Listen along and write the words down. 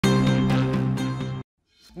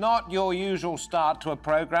Not your usual start to a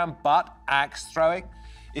programme, but axe throwing,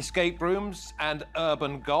 escape rooms and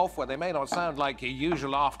urban golf, where they may not sound like your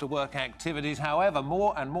usual after-work activities. However,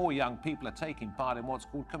 more and more young people are taking part in what's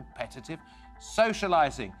called competitive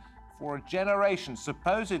socialising. For a generation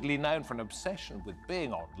supposedly known for an obsession with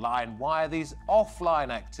being online, why are these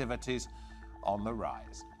offline activities on the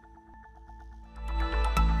rise?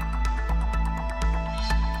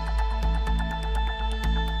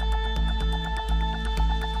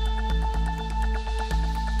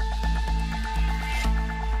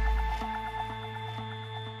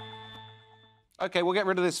 OK, we'll get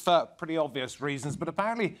rid of this for pretty obvious reasons, but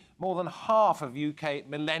apparently more than half of UK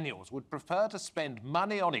millennials would prefer to spend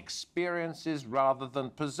money on experiences rather than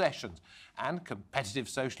possessions. And competitive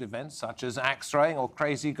social events such as axe throwing or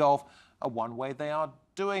crazy golf are one way they are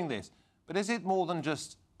doing this. But is it more than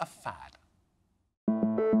just a fad?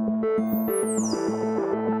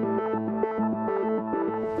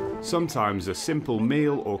 Sometimes a simple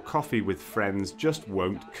meal or coffee with friends just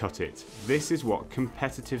won't cut it. This is what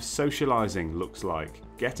competitive socialising looks like.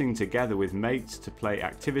 Getting together with mates to play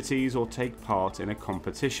activities or take part in a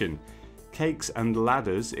competition. Cakes and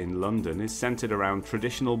Ladders in London is centred around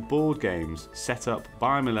traditional board games set up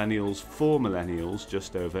by millennials for millennials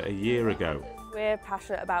just over a year ago. We're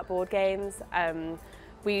passionate about board games.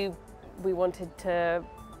 We wanted to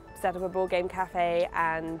set up a board game cafe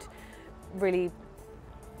and really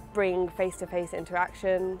bring face-to-face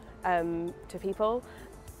interaction to people.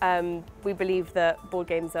 We believe that board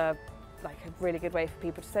games are like a really good way for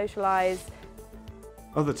people to socialise.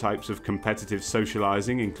 Other types of competitive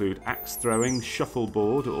socialising include axe throwing,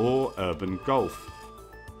 shuffleboard or urban golf.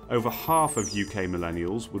 Over half of UK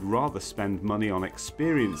millennials would rather spend money on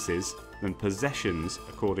experiences than possessions,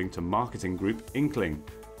 according to marketing group Inkling.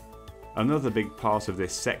 Another big part of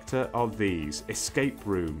this sector are these escape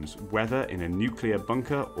rooms, whether in a nuclear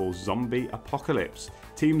bunker or zombie apocalypse.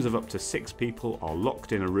 Teams of up to 6 people are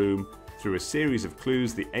locked in a room. Through a series of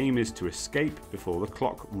clues, the aim is to escape before the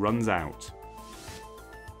clock runs out.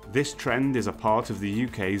 This trend is a part of the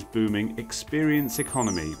UK's booming experience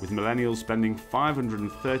economy, with millennials spending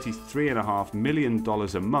 $533.5 million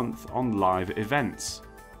a month on live events.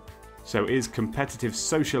 So is competitive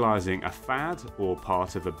socialising a fad or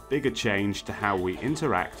part of a bigger change to how we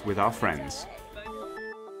interact with our friends?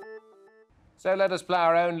 So let us play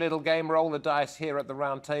our own little game, roll the dice here at the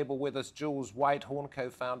round table. With us, Jools, Whitehorn,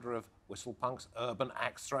 co-founder of Whistlepunk's urban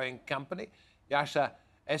axe throwing company. Yasha,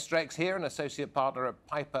 Estraikh's here, an associate partner at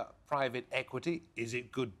Piper Private Equity. Is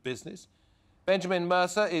it good business? Benjamin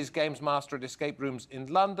Mercer is games master at Escape Rooms in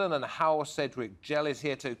London, and Hywel Sedgwick-Jell is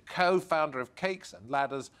here too, co-founder of Cakes and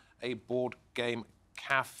Ladders, a board game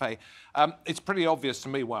cafe. It's pretty obvious to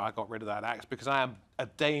me why I got rid of that axe, because I am a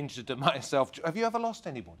danger to myself. Have you ever lost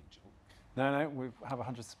anybody, Jools? No, we have a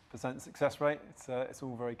 100% success rate. It's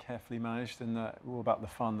all very carefully managed, and all about the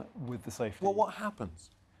fun with the safety. Well, what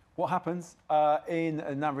happens? What happens in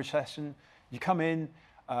an average session? You come in,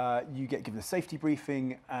 you get given a safety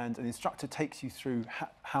briefing, and an instructor takes you through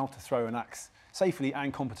how to throw an axe safely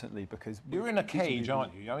and competently. Because you're in a cage,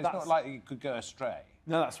 aren't you? I mean, it's not like you could go astray.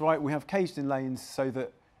 No, that's right. We have caged in lanes so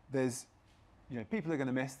that there's, people are going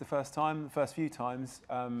to miss the first few times.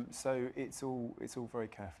 So it's all very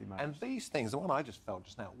carefully managed. And these things, the one I just felt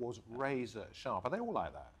just now was razor sharp. Are they all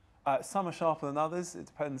like that? Some are sharper than others. It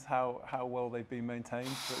depends how well they've been maintained.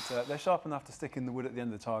 But they're sharp enough to stick in the wood at the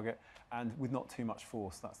end of the target, and with not too much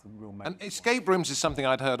force. That's the real main. And escape rooms is something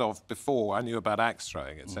I'd heard of before. I knew about axe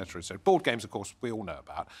throwing, etc. So board games, of course, we all know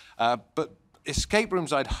about. But escape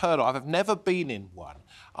rooms I'd heard of. I've never been in one.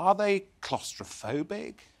 Are they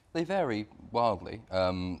claustrophobic? They vary wildly.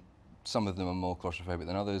 Some of them are more claustrophobic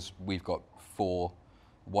than others. We've got 4.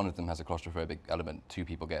 One of them has a claustrophobic element. 2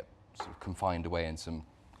 people get sort of confined away in some.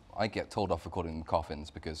 I get told off for calling them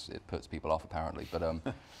coffins because it puts people off, apparently. But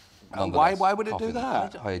why would it do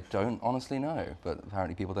that? I don't honestly know. But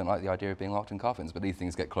apparently people don't like the idea of being locked in coffins. But these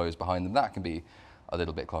things get closed behind them. That can be a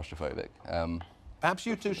little bit claustrophobic. Perhaps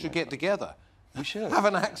you two should get together. We should. Have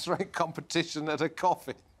an axe throwing competition at a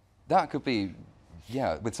coffin. That could be,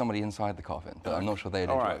 yeah, with somebody inside the coffin. But I'm not sure they'd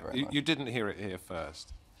enjoy it very much. You didn't hear it here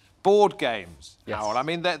first. Board games, yes. Hywel. I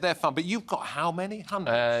mean, they're fun, but you've got how many?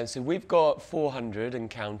 Hundreds? So we've got 400 and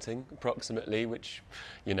counting, approximately, which,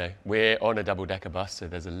 we're on a double-decker bus, so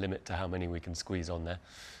there's a limit to how many we can squeeze on there.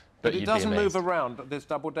 But it doesn't move around, this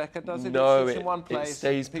double-decker, does it? No, it sits in one place. It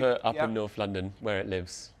stays put up in North London, where it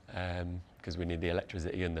lives, because we need the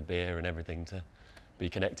electricity and the beer and everything to be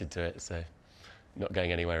connected to it, so not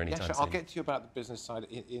going anywhere anytime soon. I'll get to you about the business side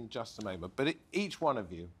in just a moment, but each one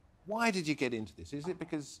of you, why did you get into this? Is it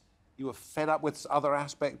because you were fed up with other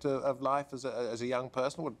aspect of life as a young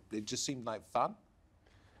person? Or it just seemed like fun?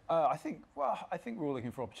 I think we're all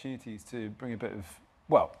looking for opportunities to bring a bit of,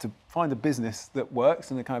 well, to find a business that works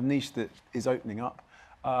and the kind of niche that is opening up,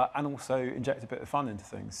 and also inject a bit of fun into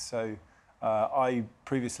things. So I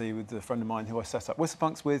previously, with a friend of mine who I set up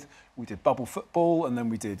Whistlepunks with, we did bubble football, and then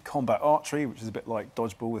we did combat archery, which is a bit like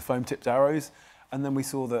dodgeball with foam-tipped arrows. And then we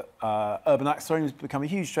saw that urban axe throwing has become a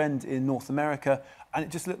huge trend in North America, and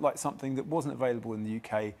it just looked like something that wasn't available in the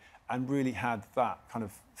UK and really had that kind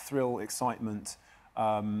of thrill, excitement,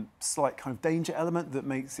 slight kind of danger element that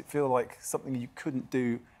makes it feel like something you couldn't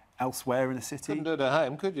do elsewhere in a city. Couldn't do it at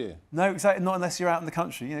home, could you? No, exactly, not unless you're out in the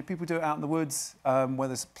country. You know, people do it out in the woods where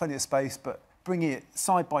there's plenty of space, but bringing it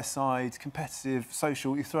side by side, competitive,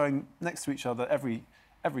 social, you're throwing next to each other every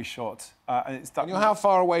shot. And it's that. And you're how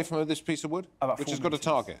far away from this piece of wood? About which 4 has got a metres.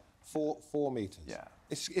 target? 4 metres. Yeah.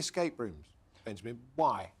 Escape rooms, Benjamin.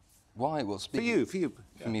 Why? Why? Well, For you.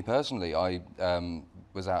 For me personally, I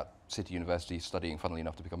was at City University studying, funnily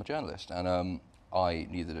enough, to become a journalist, and I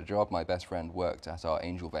needed a job. My best friend worked at our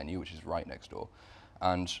Angel venue, which is right next door,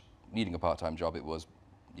 and needing a part-time job, it was,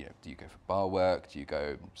 you know, do you go for bar work, do you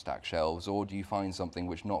go stack shelves, or do you find something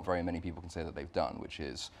which not very many people can say that they've done, which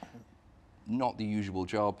is not the usual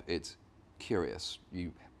job, it's curious.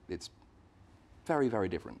 It's very, very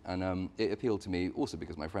different, and it appealed to me also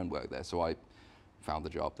because my friend worked there, so I found the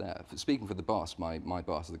job there. Speaking for the boss, my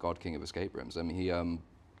boss, the God King of escape rooms, I mean, he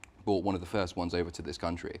brought one of the first ones over to this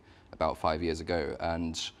country about 5 years ago,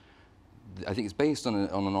 and I think it's based on an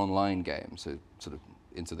online game, so sort of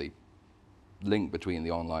into the link between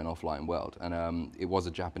the online offline world, and it was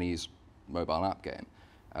a Japanese mobile app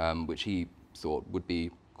game, which he thought would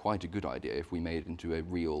be quite a good idea if we made it into a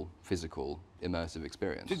real physical immersive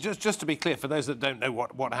experience. Just to be clear, for those that don't know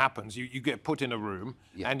what happens, you get put in a room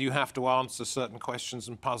and you have to answer certain questions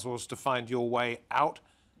and puzzles to find your way out.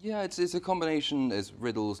 Yeah, it's a combination. There's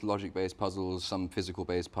riddles, logic-based puzzles, some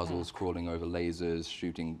physical-based puzzles, crawling over lasers,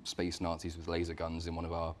 shooting space Nazis with laser guns in one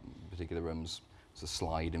of our particular rooms. There's a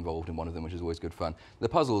slide involved in one of them, which is always good fun. The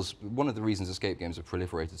puzzles, one of the reasons escape games have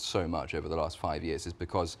proliferated so much over the last 5 years is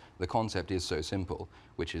because the concept is so simple,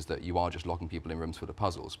 which is that you are just locking people in rooms full of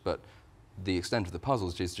puzzles. But the extent of the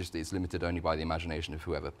puzzles is just, it's limited only by the imagination of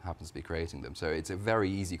whoever happens to be creating them. So it's a very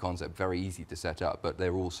easy concept, very easy to set up, but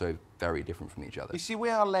they're also very different from each other. You see, we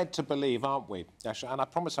are led to believe, aren't we, Yasha? And I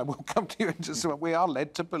promise I will come to you in just a moment. We are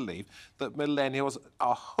led to believe that millennials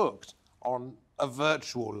are hooked on a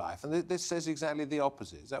virtual life, and this says exactly the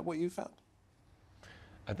opposite. Is that what you found?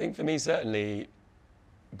 I think for me, certainly,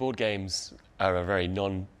 board games are a very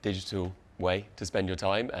non-digital way to spend your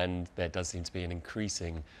time, and there does seem to be an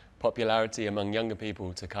increasing popularity among younger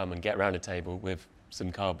people to come and get around a table with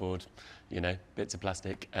some cardboard, you know, bits of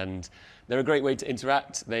plastic, and they're a great way to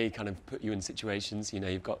interact. They kind of put you in situations, you know,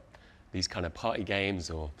 you've got these kind of party games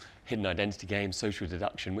or hidden identity games, social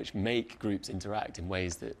deduction, which make groups interact in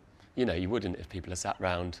ways that, you know, you wouldn't if people are sat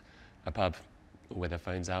round a pub or with their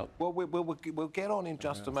phones out. Well, we'll get on in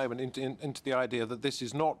just a moment into the idea that this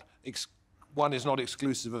is not, one is not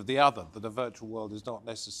exclusive of the other, that a virtual world is not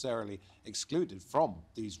necessarily excluded from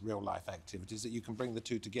these real-life activities, that you can bring the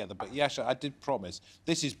two together. But Yasha, I did promise,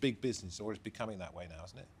 this is big business, or it's becoming that way now,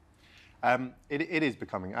 isn't it? It is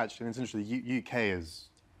becoming, actually, and it's interesting, the UK has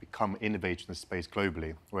become innovative in this space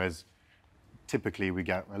globally, whereas typically we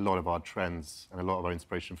get a lot of our trends and a lot of our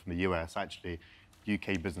inspiration from the US. Actually,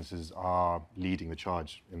 UK businesses are leading the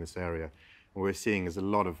charge in this area. What we're seeing is a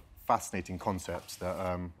lot of fascinating concepts that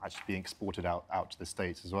are actually being exported out to the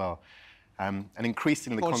States as well. And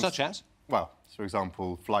increasingly... Such as? Well, so for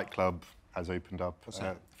example, Flight Club has opened up. What's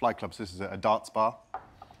that? Flight Club, so this is a darts bar.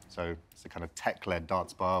 So it's a kind of tech-led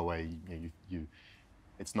darts bar where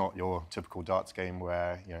it's not your typical darts game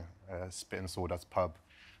where, you know, spit and sawdust pub,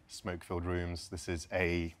 smoke-filled rooms. This is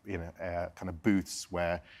a kind of booths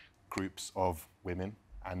where groups of women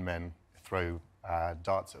and men throw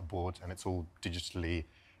darts at a board, and it's all digitally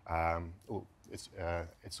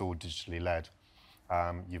it's all digitally led.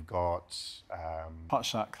 You've got Putt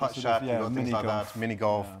shack, you've got things like that, mini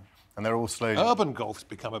golf, and they're all slowly. Urban golf's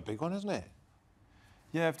become a big one, hasn't it?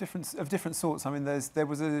 Yeah, of different sorts. I mean, there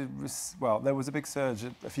was a big surge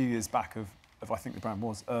a few years back of I think the brand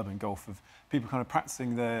was urban golf, of people kind of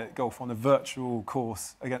practicing their golf on a virtual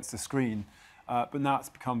course against a screen. But now it's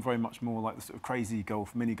become very much more like the sort of crazy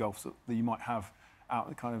golf, mini golf that you might have out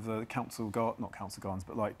in kind of the not council gardens,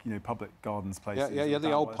 but like, you know, public gardens places. Yeah,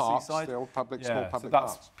 the old parks, the old small public so parks.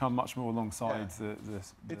 that's come much more alongside the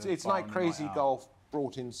It's like crazy golf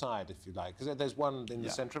brought inside, if you like? Because there's one in the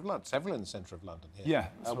centre of London, several in the centre of London here. Yeah,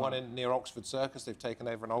 that's one right. near Oxford Circus. They've taken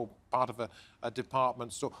over an old part of a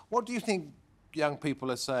department store. What do you think young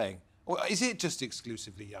people are saying? Or is it just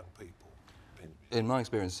exclusively young people? In my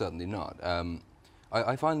experience, certainly not.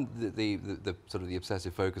 I find the sort of the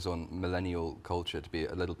obsessive focus on millennial culture to be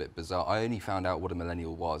a little bit bizarre. I only found out what a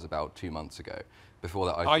millennial was about 2 months ago. Before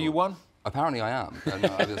that, Are you one? Apparently I am. And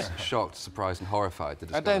I was shocked, surprised and horrified to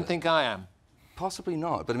discover I don't think I am. Possibly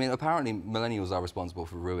not. But I mean, apparently millennials are responsible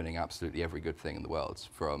for ruining absolutely every good thing in the world.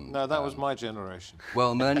 From No, that was my generation.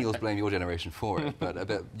 Well, millennials blame your generation for it, but I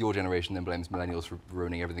bet your generation then blames millennials for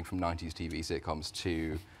ruining everything from 90s TV sitcoms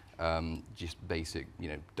to just basic,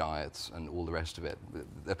 diets and all the rest of it.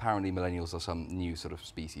 Apparently, millennials are some new sort of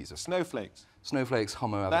species of snowflakes. Snowflakes,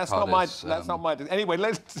 Homo That's avocados. That's not my. Anyway,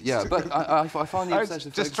 let's. Yeah, but I find the I was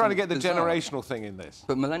obsessive just focus trying to on get the bizarre. generational thing in this.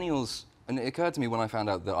 But millennials, and it occurred to me when I found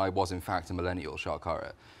out that I was in fact a millennial,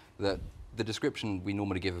 Sharkara, that the description we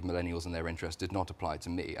normally give of millennials and their interests did not apply to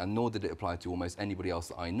me, and nor did it apply to almost anybody else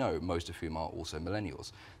that I know, most of whom are also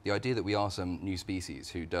millennials. The idea that we are some new species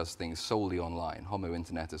who does things solely online, Homo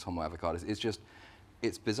internetus, Homo avocados,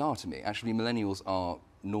 it's bizarre to me. Actually, millennials are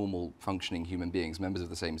normal, functioning human beings, members of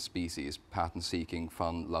the same species, pattern-seeking,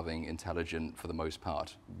 fun-loving, intelligent for the most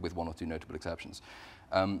part, with one or two notable exceptions.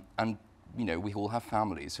 And we all have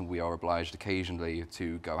families whom we are obliged occasionally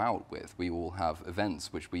to go out with. We all have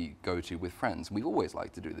events which we go to with friends. We've always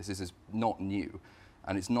liked to do this. This is not new.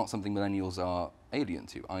 And it's not something millennials are alien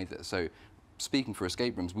to either. So speaking for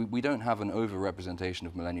escape rooms, we don't have an over-representation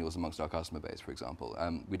of millennials amongst our customer base, for example.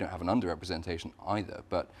 We don't have an under-representation either.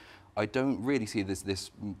 But I don't really see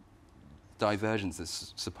this divergence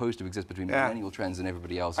that's supposed to exist between millennial trends and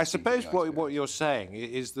everybody else. I suppose what you're saying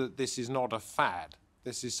is that this is not a fad.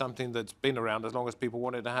 This is something that's been around as long as people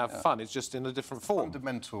wanted to have fun. It's just in a different form.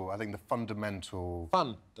 I think the fundamental...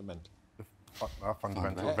 Fundamental.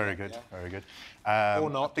 Fundamental, very good, very good. Or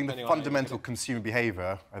not, I think the fundamental consumer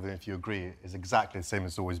behaviour, I don't know if you agree, is exactly the same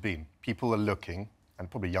as it's always been. People are looking, and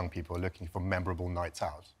probably young people are looking for memorable nights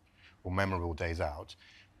out or memorable days out.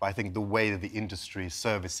 But I think the way that the industry is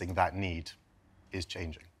servicing that need is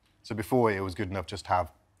changing. So before it was good enough just to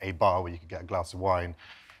have a bar where you could get a glass of wine.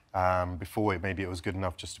 Before maybe it was good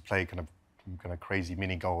enough just to play kind of crazy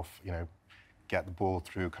mini golf, get the ball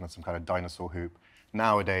through some kind of dinosaur hoop.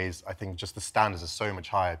 Nowadays, I think just the standards are so much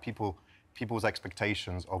higher. People's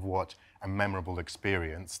expectations of what a memorable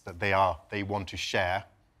experience that they want to share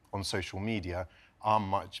on social media are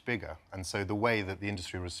much bigger. And so the way that the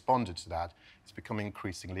industry responded to that is becoming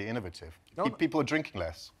increasingly innovative. People are drinking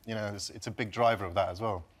less. It's a big driver of that as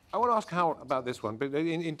well. I want to ask how about this one, but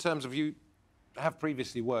in terms of you have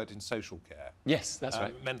previously worked in social care. Yes, that's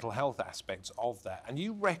right. Mental health aspects of that. And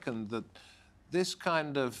you reckon that this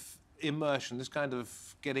kind of immersion, this kind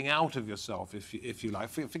of getting out of yourself, if you like,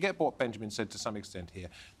 forget what Benjamin said to some extent here,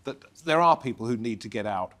 that there are people who need to get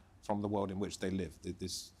out from the world in which they live,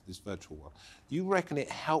 this virtual world. You reckon it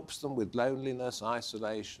helps them with loneliness,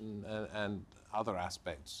 isolation, and other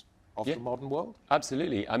aspects of the modern world?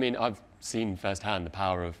 Absolutely. I mean, I've seen firsthand the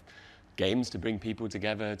power of games to bring people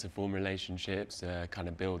together, to form relationships, to kind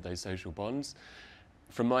of build those social bonds.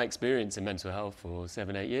 From my experience in mental health for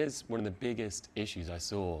 7-8 years, one of the biggest issues I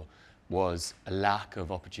saw was a lack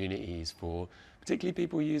of opportunities for particularly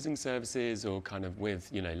people using services or kind of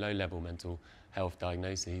with low-level mental health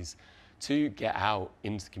diagnoses to get out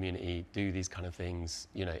into the community, do these kind of things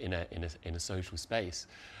in a social space.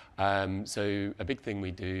 So a big thing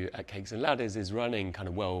we do at Cakes and Ladders is running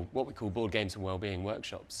what we call board games and wellbeing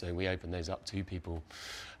workshops. So we open those up to people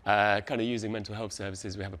kind of using mental health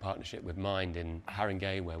services. We have a partnership with Mind in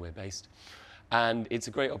Haringey, where we're based. And it's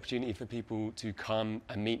a great opportunity for people to come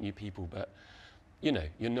and meet new people, but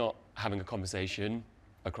you're not having a conversation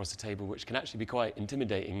across the table, which can actually be quite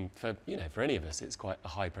intimidating for any of us. It's quite a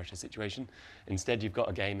high pressure situation. Instead, you've got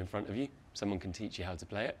a game in front of you. Someone can teach you how to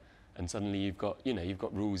play it. And suddenly you've got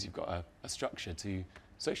rules, you've got a structure to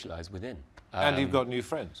socialise within. And you've got new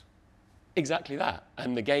friends. Exactly that.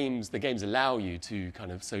 And the games allow you to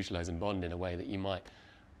kind of socialise and bond in a way that you might,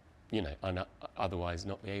 otherwise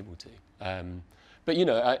not be able to. But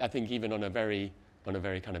I think even on a very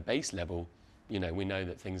kind of base level, we know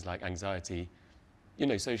that things like anxiety,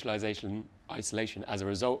 socialisation, isolation as a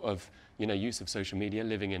result of use of social media,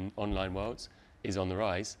 living in online worlds, is on the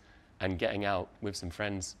rise. And getting out with some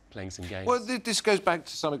friends, playing some games. Well, this goes back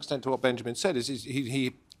to some extent to what Benjamin said, is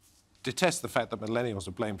he detests the fact that millennials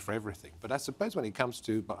are blamed for everything. But I suppose when it comes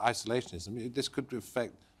to isolationism, this could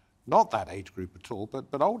affect not that age group at all,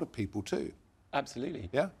 but older people too. Absolutely.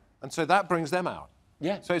 Yeah? And so that brings them out.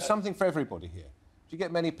 Yeah. So it's something for everybody here. Do you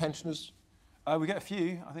get many pensioners We get a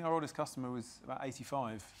few. I think our oldest customer was about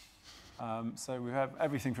 85. So we have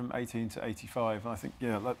everything from 18 to 85. And I think,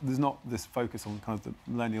 there's not this focus on kind of the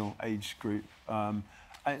millennial age group. And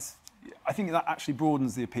I think that actually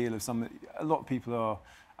broadens the appeal of a lot of people are,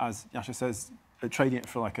 as Yasha says, trading it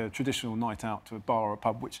for like a traditional night out to a bar or a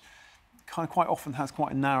pub, which kind of quite often has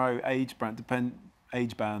quite a narrow age band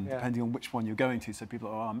depending on which one you're going to. So people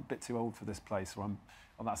are, I'm a bit too old for this place, or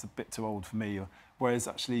that's a bit too old for me. Whereas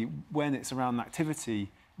actually, when it's around an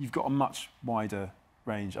activity, you've got a much wider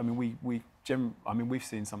range. I mean, we've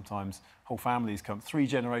seen sometimes whole families come, 3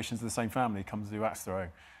 generations of the same family come to do axe throwing,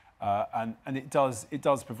 and it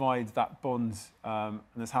does provide that bond. And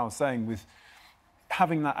as Hal was saying, with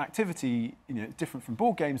having that activity, different from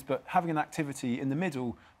board games, but having an activity in the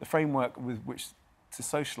middle, the framework with which to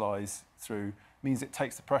socialise through means it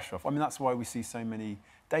takes the pressure off. I mean, that's why we see so many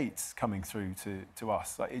dates coming through to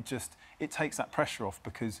us. Like it takes that pressure off,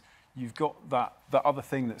 because you've got that other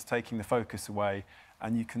thing that's taking the focus away,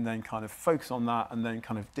 and you can then kind of focus on that and then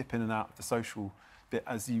kind of dip in and out of the social bit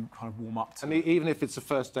as you kind of warm up to it. Even if it's the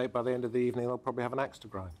first date, by the end of the evening, they'll probably have an axe to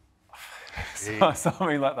grind.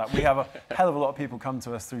 Something like that. We have a hell of a lot of people come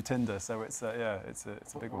to us through Tinder, so it's a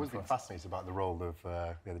big one. What's been fascinating about the role of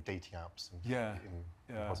the dating apps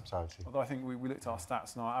in hospitality? Although I think we looked at our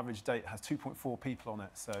stats, and our average date has 2.4 people on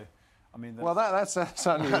it. So, I mean, that's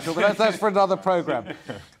unusual, but that's for another programme.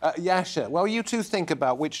 Yasha, well, you two think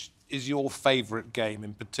about which is your favourite game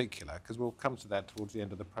in particular, because we'll come to that towards the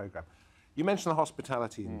end of the programme. You mentioned the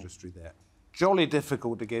hospitality industry there. Jolly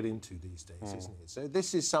difficult to get into these days, isn't it? So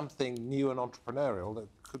this is something new and entrepreneurial that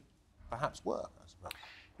could perhaps work, I suppose.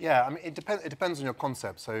 Yeah, I mean, it depends on your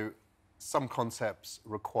concept. So some concepts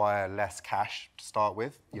require less cash to start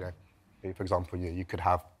with. For example, you could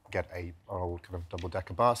get an old kind of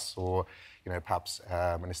double-decker bus, or perhaps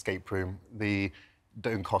an escape room. They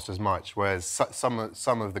don't cost as much, whereas some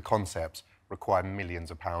of the concepts require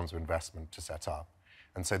millions of pounds of investment to set up.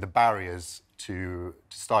 And so the barriers to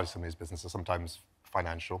starting some of these businesses are sometimes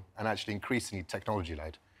financial and actually increasingly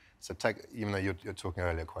technology-led. So even though you're talking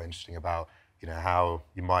earlier quite interesting about how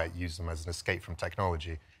you might use them as an escape from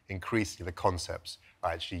technology, increasingly the concepts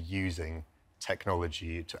are actually using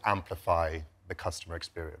technology to amplify the customer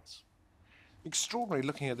experience. Extraordinary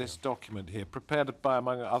looking at this document here, prepared by,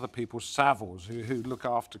 among other people, Savills, who look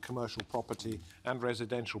after commercial property and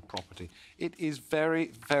residential property. It is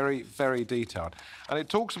very, very, very detailed. And it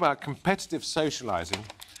talks about competitive socialising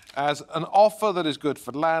as an offer that is good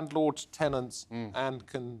for landlords, tenants and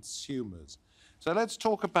consumers. So let's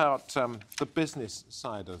talk about the business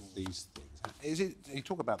side of these things. You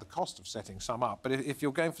talk about the cost of setting some up, but if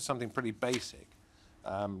you're going for something pretty basic,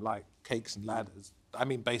 like cakes and ladders, I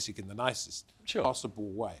mean basic in the nicest possible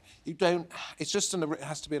way, it's just it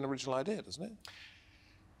has to be an original idea, doesn't it?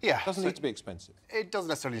 Yeah. It doesn't need to be expensive. It doesn't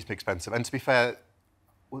necessarily need to be expensive. And to be fair,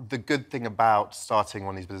 the good thing about starting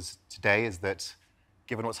one of these businesses today is that,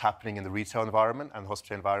 given what's happening in the retail environment and the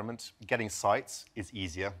hospitality environment, getting sites is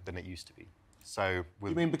easier than it used to be. So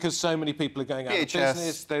you mean because so many people are going out of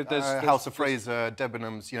business? House of Fraser,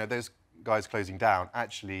 Debenhams, those guys closing down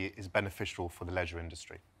actually is beneficial for the leisure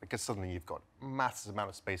industry, because suddenly you've got a massive amount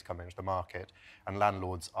of space coming into the market, and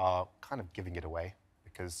landlords are kind of giving it away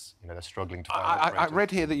because they're struggling to find I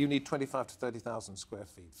read here that you need 25 to 30,000 square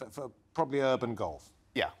feet for probably urban golf.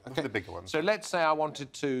 Yeah, okay. The bigger ones. So let's say I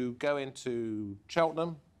wanted to go into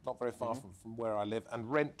Cheltenham, not very far from where I live,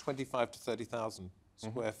 and rent 25 to 30,000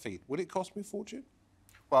 square feet. Would it cost me a fortune?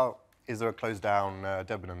 Well, is there a closed down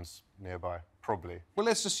Debenhams nearby? Probably. Well,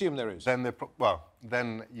 let's assume there is.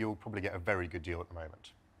 Then you'll probably get a very good deal at the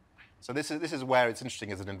moment. So this is where it's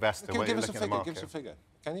interesting as an investor. Give us a figure.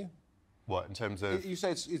 Can you? What, in terms of? You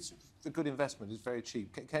say it's a good investment. It's very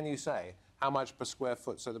cheap. Can you say how much per square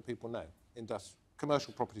foot so that people know?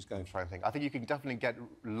 Commercial properties going. I'm trying to think. I think you can definitely get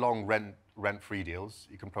long rent-free deals.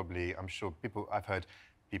 You can probably. I'm sure I've heard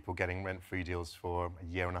people getting rent-free deals for a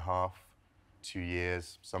year and a half, 2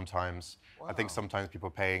 years sometimes. Wow. I think sometimes people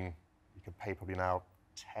are paying. You can pay probably now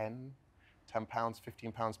 £10,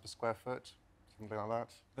 £15 per square foot, something like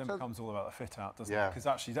that. Then it becomes all about the fit out, doesn't it? Because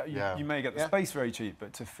actually, you may get the space very cheap,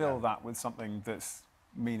 but to fill that with something that's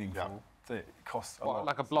meaningful, that costs a lot.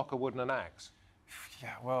 Like a block of wood and an axe. Yeah,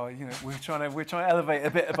 well, we're trying to elevate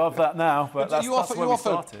a bit above that now, but that's where we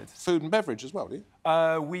started. Food and beverage as well, do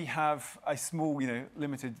you? We have a small,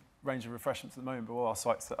 limited range of refreshments at the moment, but all our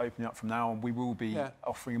sites that are opening up from now on, we will be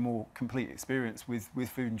offering a more complete experience with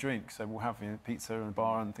food and drink. So we'll have pizza and a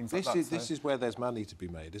bar and things like that. This is where there's money to be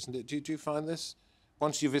made, isn't it? Do you find this?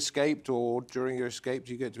 Once you've escaped or during your escape,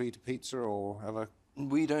 do you get to eat a pizza or have a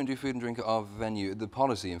We don't do food and drink at our venue. The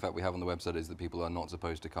policy, in fact, we have on the website is that people are not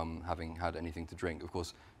supposed to come having had anything to drink. Of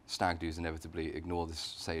course, stag do's inevitably ignore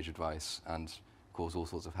this sage advice and cause all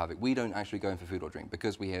sorts of havoc. We don't actually go in for food or drink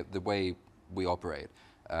because we have, the way we operate,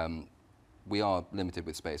 we are limited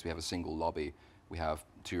with space. We have a single lobby. We have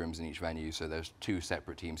 2 rooms in each venue, so there's 2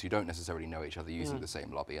 separate teams who don't necessarily know each other using the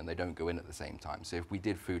same lobby, and they don't go in at the same time. So if we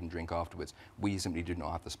did food and drink afterwards, we simply do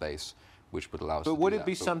not have the space which would allow us to do that. But would it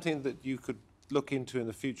be something that you could look into in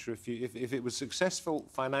the future if it was successful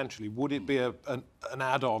financially? Would it be an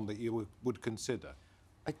add-on that you would consider?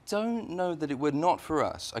 I don't know that it would, not for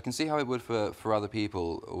us. I can see how it would for other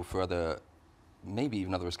people or for other, maybe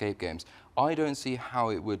even other escape games. I don't see how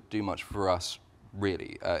it would do much for us,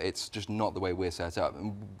 really. It's just not the way we're set up.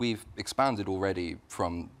 And we've expanded already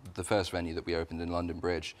from the first venue that we opened in London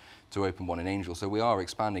Bridge to open one in Angel. So we are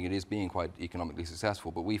expanding. It is being quite economically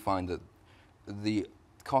successful, but we find that the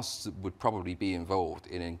costs that would probably be involved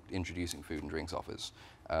in introducing food and drinks offers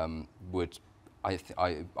would,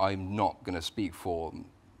 I'm not going to speak for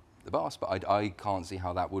the bus, but I can't see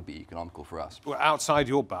how that would be economical for us. Well, outside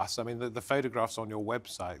your bus, I mean, the photographs on your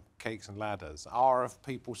website, Cakes and Ladders, are of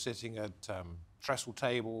people sitting at trestle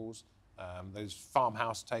tables, those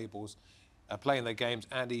farmhouse tables, playing their games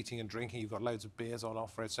and eating and drinking. You've got loads of beers on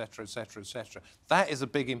offer, etc., etc., etc. That is a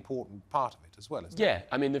big, important part of it as well, isn't it? Yeah,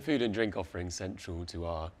 I mean, the food and drink offering is central to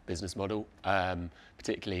our business model.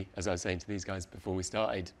 Particularly, as I was saying to these guys before we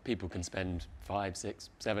started, people can spend 5, 6,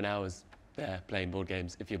 7 hours there playing board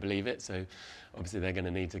games, if you believe it. So obviously they're going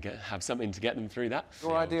to need to have something to get them through that.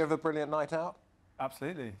 Your idea of a brilliant night out?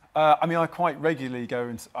 Absolutely. I mean, I quite regularly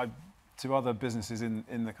go to other businesses in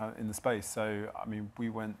the space. So, I mean, we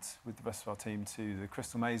went with the rest of our team to the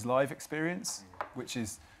Crystal Maze live experience, which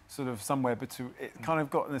is sort of somewhere between. It kind of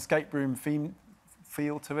got an escape room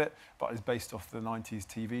feel to it, but it's based off the 90s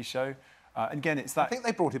TV show. And again, it's that. I think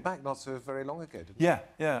they brought it back not so very long ago, didn't they? Yeah,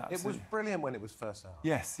 yeah. Absolutely. It was brilliant when it was first out.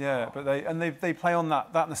 Yes, yeah. But they play on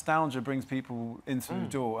that nostalgia brings people in through the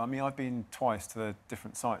door. I mean, I've been twice to the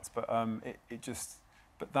different sites, but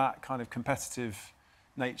but that kind of competitive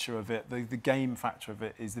nature of it, the game factor of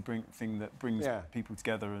it, is the thing that brings people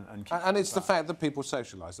together and keeps and it's the fact that people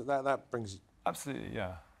socialise that brings. Absolutely,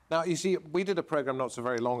 yeah. Now you see, we did a programme not so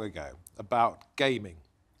very long ago about gaming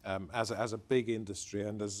as a big industry,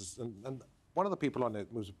 and one of the people on it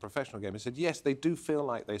was a professional gamer. Said yes, they do feel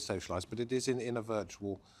like they socialise, but it is in a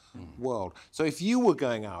virtual world. So if you were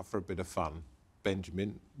going out for a bit of fun,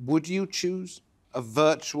 Benjamin, would you choose a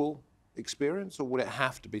virtual experience, or would it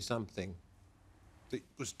have to be something that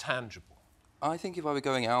was tangible? I think if I were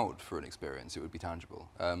going out for an experience, it would be tangible.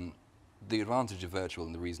 The advantage of virtual,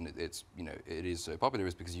 and the reason it is so popular,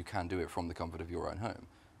 is because you can do it from the comfort of your own home.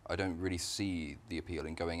 I don't really see the appeal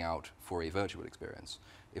in going out for a virtual experience.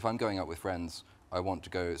 If I'm going out with friends, I want to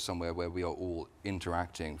go somewhere where we are all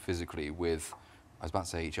interacting physically with, I was about to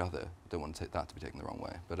say each other, I don't want that to be taken the wrong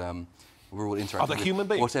way, but we're all interacting with human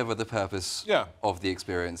beings, whatever the purpose of the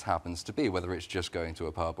experience happens to be, whether it's just going to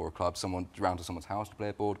a pub or a club, round to someone's house to play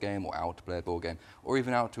a board game, or out to play a board game, or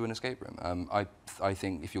even out to an escape room. I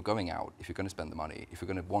think if you're going out, if you're going to spend the money, if you're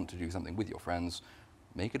going to want to do something with your friends,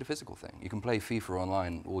 make it a physical thing. You can play FIFA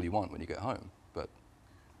online all you want when you get home, but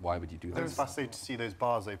why would you do that? It's fascinating to see those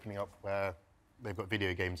bars opening up where they've got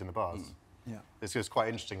video games in the bars. Yeah. It's just quite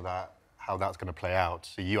interesting how that's going to play out.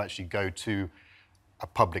 So you actually go to a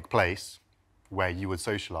public place where you would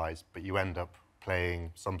socialise, but you end up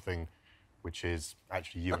playing something which is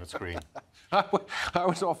actually you on a screen. I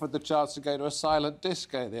was offered the chance to go to a silent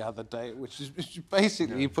disco the other day, which is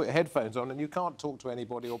basically you put headphones on and you can't talk to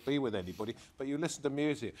anybody or be with anybody, but you listen to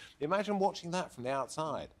music. Imagine watching that from the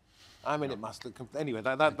outside. I mean, it must look... Anyway,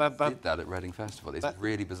 did that at Reading Festival. It's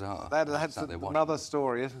really bizarre. That's another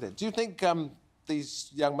story, isn't it? Do you think these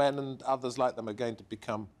young men and others like them are going to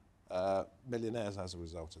become millionaires as a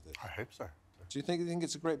result of this? I hope so. Do you think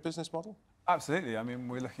it's a great business model? Absolutely. I mean,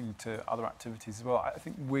 we're looking to other activities as well. I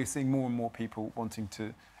think we're seeing more and more people wanting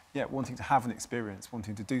to have an experience,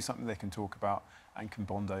 wanting to do something they can talk about and can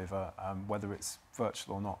bond over, whether it's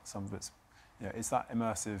virtual or not. Some of it's, it's that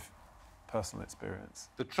immersive personal experience.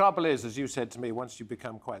 The trouble is, as you said to me, once you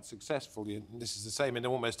become quite successful, and this is the same in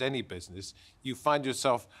almost any business, you find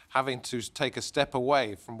yourself having to take a step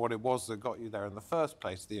away from what it was that got you there in the first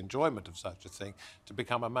place, the enjoyment of such a thing, to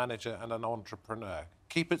become a manager and an entrepreneur.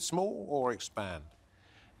 Keep it small or expand?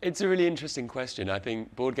 It's a really interesting question. I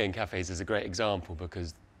think board game cafes is a great example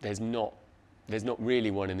because there's not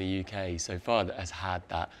really one in the UK so far that has had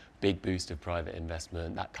that big boost of private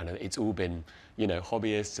investment, that kind of, it's all been,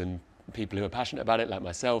 hobbyists and people who are passionate about it, like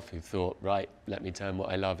myself, who thought, right, let me turn what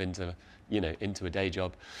I love into you know, into a day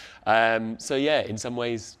job. So yeah, in some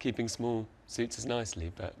ways, keeping small suits us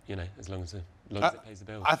nicely, but you know, as long as it pays the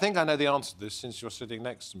bills. I think I know the answer to this since you're sitting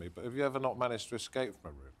next to me, but have you ever not managed to escape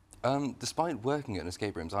from a room? Despite working at an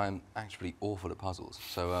escape rooms, I am actually awful at puzzles.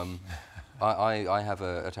 So I have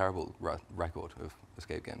a terrible record of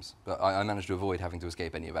escape games. But I managed to avoid having to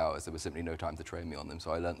escape any of ours. There was simply no time to train me on them.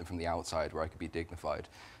 So I learnt them from the outside where I could be dignified.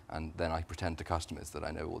 And then I pretend to customers that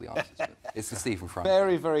I know all the answers. But it's the Steve from France.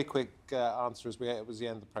 Very, very quick answer as it was the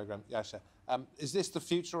end of the programme. Yasha, is this the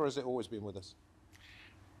future or has it always been with us?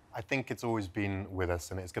 I think it's always been with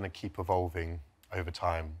us, and it's going to keep evolving over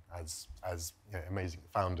time as you know, amazing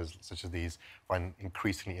founders such as these find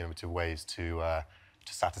increasingly innovative ways to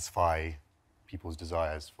satisfy people's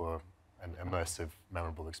desires for immersive,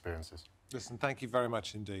 memorable experiences. Listen, thank you very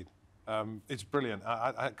much indeed. It's brilliant.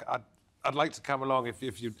 I'd like to come along if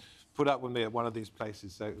you'd put up with me at one of these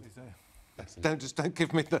places. So don't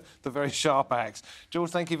give me the very sharp axe.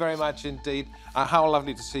 Jools, thank you very much indeed. How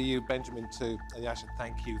lovely to see you. Benjamin too. And Yasha,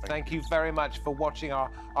 thank you. Thank you very much for watching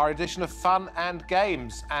our edition of Fun and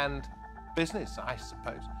Games and Business, I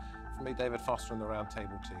suppose. From me, David Foster and the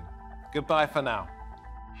Roundtable team. Goodbye for now.